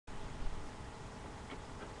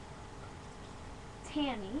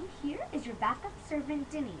Tammy, here is your backup servant,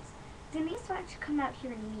 Denise. Denise, why don't you come out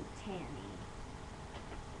here and meet Tammy?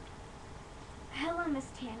 Hello, Miss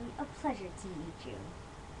Tammy. A pleasure to meet you.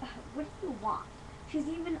 What do you want? She's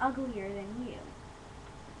even uglier than you.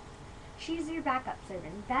 She's your backup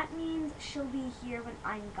servant. That means she'll be here when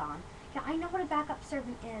I'm gone. Yeah, I know what a backup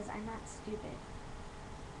servant is. I'm not stupid.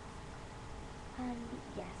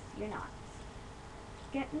 Yes, you're not.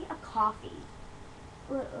 Get me a coffee.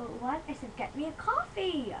 What? I said get me a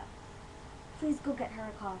coffee! Please go get her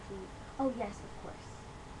a coffee. Oh, yes, of course.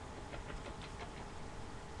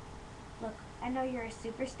 Look, I know you're a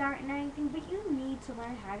superstar and everything, but you need to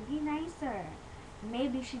learn how to be nicer.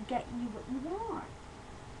 Maybe you should get you what you want.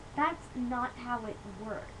 That's not how it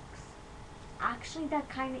works. Actually, that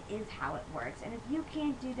kind of is how it works. And if you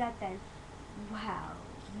can't do that, then, wow.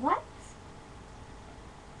 What?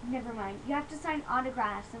 Never mind. You have to sign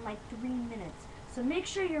autographs in like 3 minutes. So make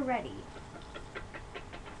sure you're ready.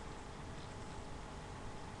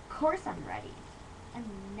 Of course I'm ready. I'm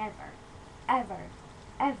never, ever,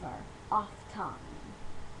 ever off time.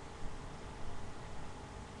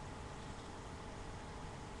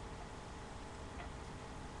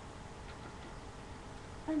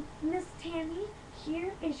 Miss Tammy,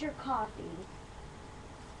 here is your coffee.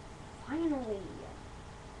 Finally.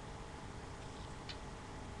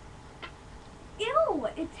 Ew,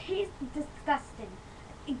 it tastes disgusting.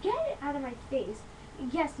 Get it out of my face.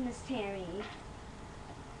 Yes, Miss Tammy.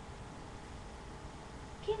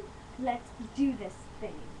 Okay, let's do this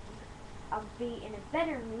thing. I'll be in a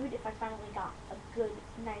better mood if I finally got a good,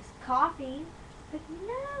 nice coffee. But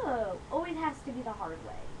no, always has to be the hard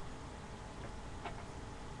way.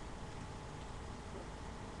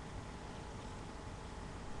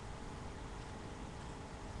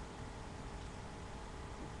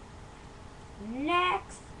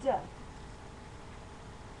 Next!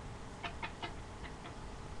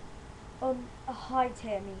 Hi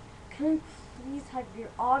Tammy. Can I please have your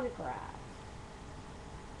autograph?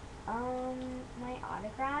 My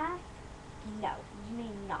autograph? No, you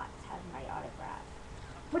may not have my autograph.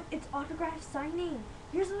 But it's autograph signing.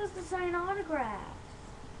 You're supposed to sign autographs.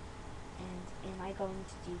 And am I going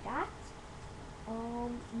to do that?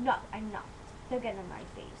 No, I'm not. They'll get in my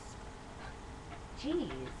face.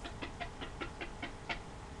 Jeez.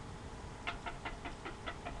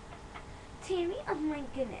 Tammy, oh my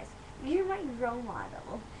goodness, you're my role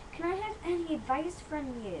model. Can I have any advice from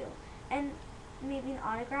you? And maybe an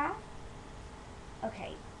autograph?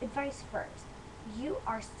 Okay, advice first. You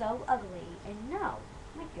are so ugly, and no,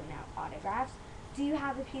 I'm not giving out autographs. Do you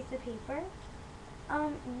have a piece of paper?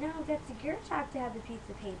 No, that's your job to have a piece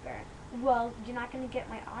of paper. Well, you're not going to get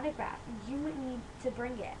my autograph. You would need to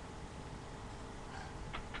bring it.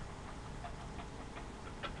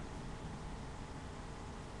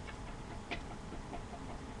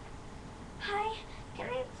 Hi, can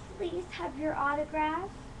I please have your autograph?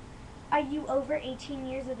 Are you over 18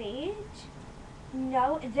 years of age?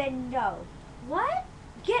 No? Then no. What?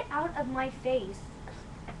 Get out of my face.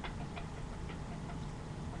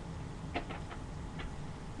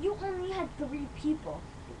 You only had 3 people.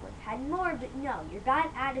 You would have had more, but no, your bad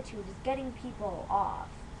attitude is getting people off.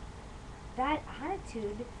 Bad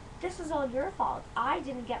attitude? This is all your fault. I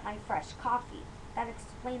didn't get my fresh coffee. That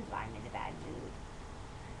explains why I'm in a bad mood.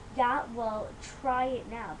 Yeah, well, try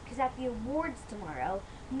it now, because at the awards tomorrow,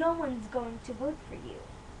 no one's going to vote for you.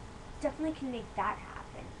 Definitely can make that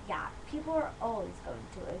happen. Yeah, people are always going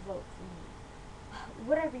to vote for me.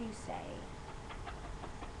 Whatever you say.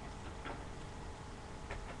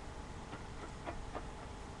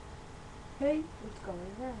 Hey, what's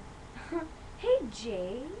going on? Hey,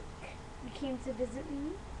 Jake. You came to visit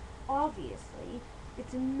me? Obviously.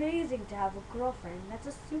 It's amazing to have a girlfriend that's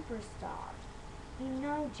a superstar. You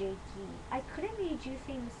know, Jakey, I could have made you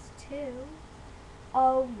famous too.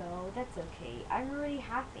 Oh no, that's okay. I'm already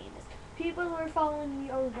half famous. People were following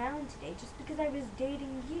me around today just because I was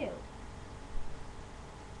dating you.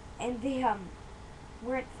 And they,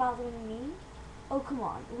 weren't following me? Oh, come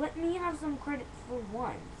on. Let me have some credit for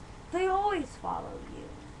once. They always follow you.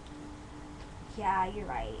 Yeah, you're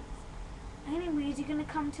right. Anyways, you gonna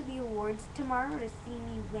come to the awards tomorrow to see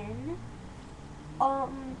me win?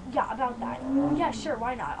 Yeah, about that. Yeah, sure,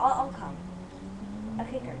 why not? I'll come.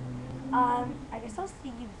 Okay, good. I guess I'll see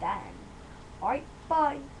you then. Alright,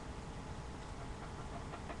 bye.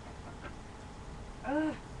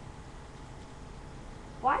 Ugh.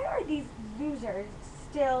 Why are these losers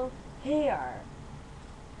still here?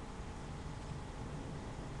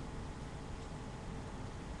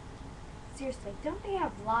 Seriously, don't they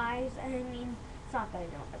have lives? I mean, it's not that I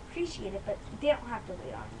don't appreciate it, but they don't have to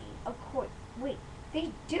wait on me. Of course. Wait,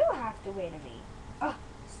 they do have to wait on me. Ugh.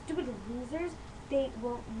 Stupid losers, they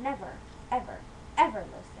will never, ever, ever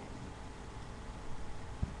listen.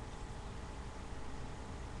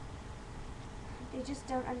 They just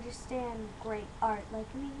don't understand great art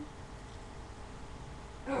like me.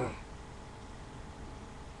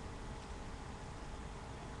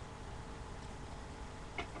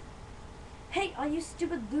 Hey, all you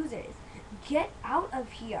stupid losers, get out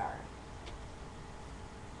of here.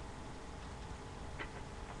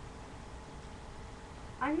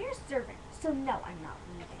 I'm your servant, so no, I'm not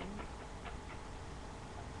leaving.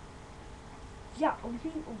 Yeah, I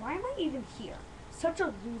mean, why am I even here? Such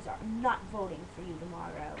a loser. I'm not voting for you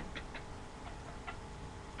tomorrow.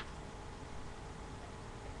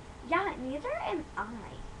 Yeah, neither am I.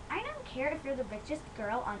 I don't care if you're the richest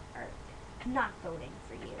girl on earth. I'm not voting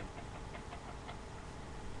for you.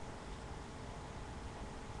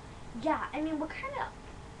 Yeah, I mean, what kind of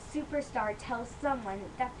superstar tells someone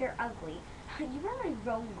that they're ugly? You were my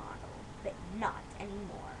role model, but not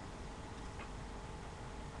anymore.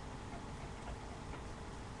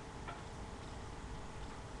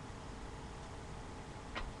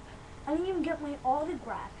 I didn't even get my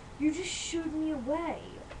autograph. You just shooed me away.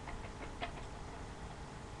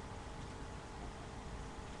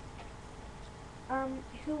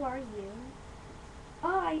 Who are you?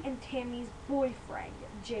 I am Tammy's boyfriend,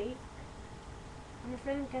 Jake. I'm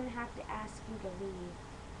afraid I'm gonna have to ask you to leave.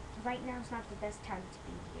 Right now is not the best time to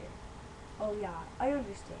be here. Oh yeah, I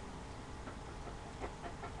understand.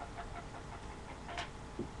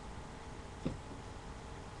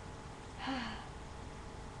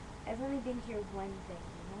 I've only been here one thing.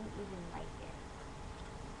 I don't even like it.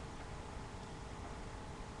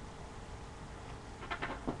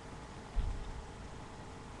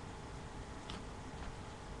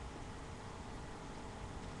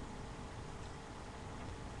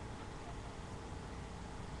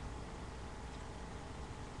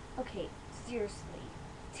 Okay, seriously.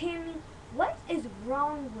 Tammy, what is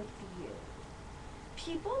wrong with you?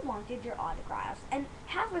 People wanted your autographs, and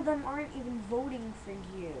half of them aren't even voting for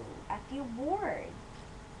you at the award.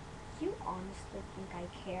 You honestly think I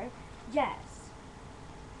care? Yes.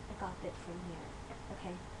 I got it from here.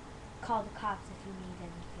 Okay. Call the cops if you need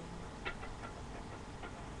anything.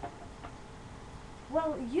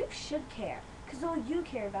 Well, you should care, because all you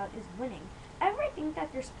care about is winning. Ever think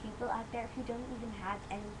that there's people out there who don't even have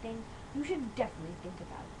anything? You should definitely think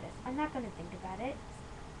about this. I'm not going to think about it.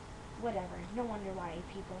 Whatever. No wonder why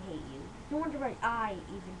people hate you. No wonder why I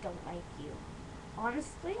even don't like you.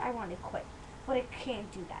 Honestly, I want to quit. But I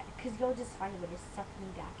can't do that, because you'll just find a way to suck me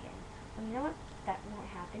back in. And you know what? That won't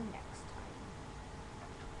happen next time.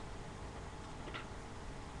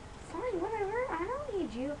 Fine, whatever. I don't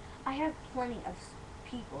need you. I have plenty of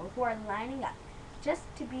people who are lining up just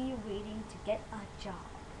to be waiting to get a job.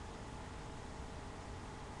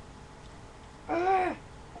 Urgh.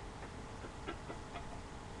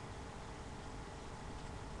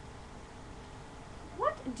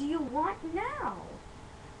 What do you want now?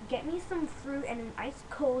 Get me some fruit and an ice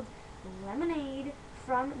cold lemonade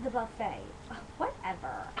from the buffet.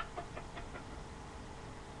 Whatever.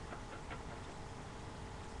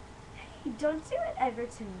 Hey, don't do it ever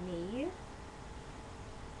to me.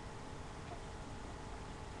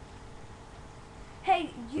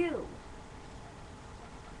 Hey, you.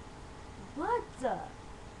 What?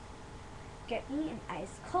 Get me an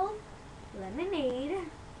ice cold lemonade,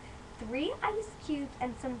 3 ice cubes,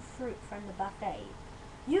 and some fruit from the buffet.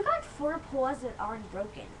 You got 4 paws that aren't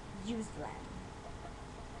broken. Use them.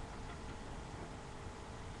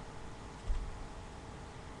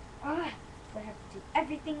 Ugh, do I have to do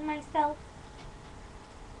everything myself?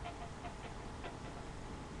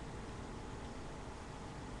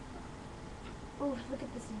 Oh, look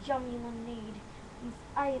at this yummy lemonade. These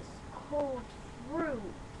ice cold fruit.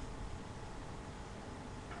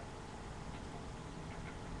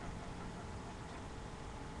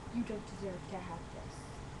 You don't deserve to have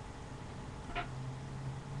this.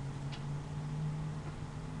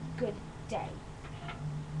 Good day.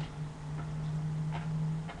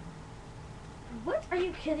 What? Are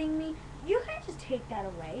you kidding me? You can't just take that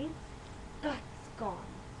away. Ugh, it's gone.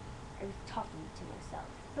 I was talking to myself.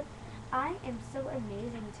 But I am so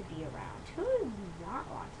amazing to be around. Who would not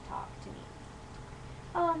want to talk to me?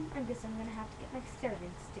 I guess I'm gonna have to get my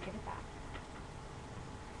servants to get it back.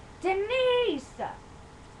 Denise!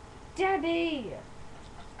 Debbie!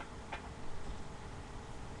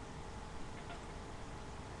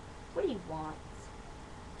 What do you want?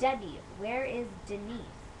 Debbie, where is Denise?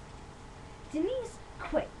 Denise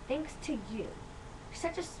quit thanks to you. You're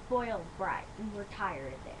such a spoiled brat, and we're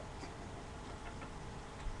tired of it.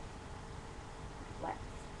 What?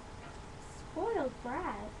 Spoiled spoiled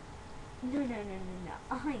brat. No, no, no, no, no.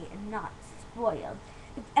 I am not spoiled.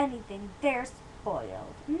 If anything, they're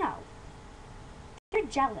spoiled. No. They're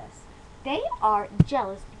jealous. They are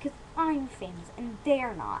jealous because I'm famous and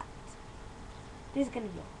they're not. There's gonna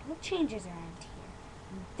be a lot of changes around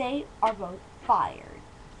here. They are both fired.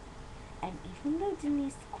 And even though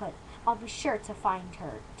Denise quit, I'll be sure to find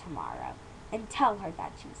her tomorrow and tell her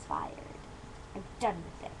that she's fired. I'm done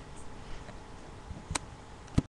with it.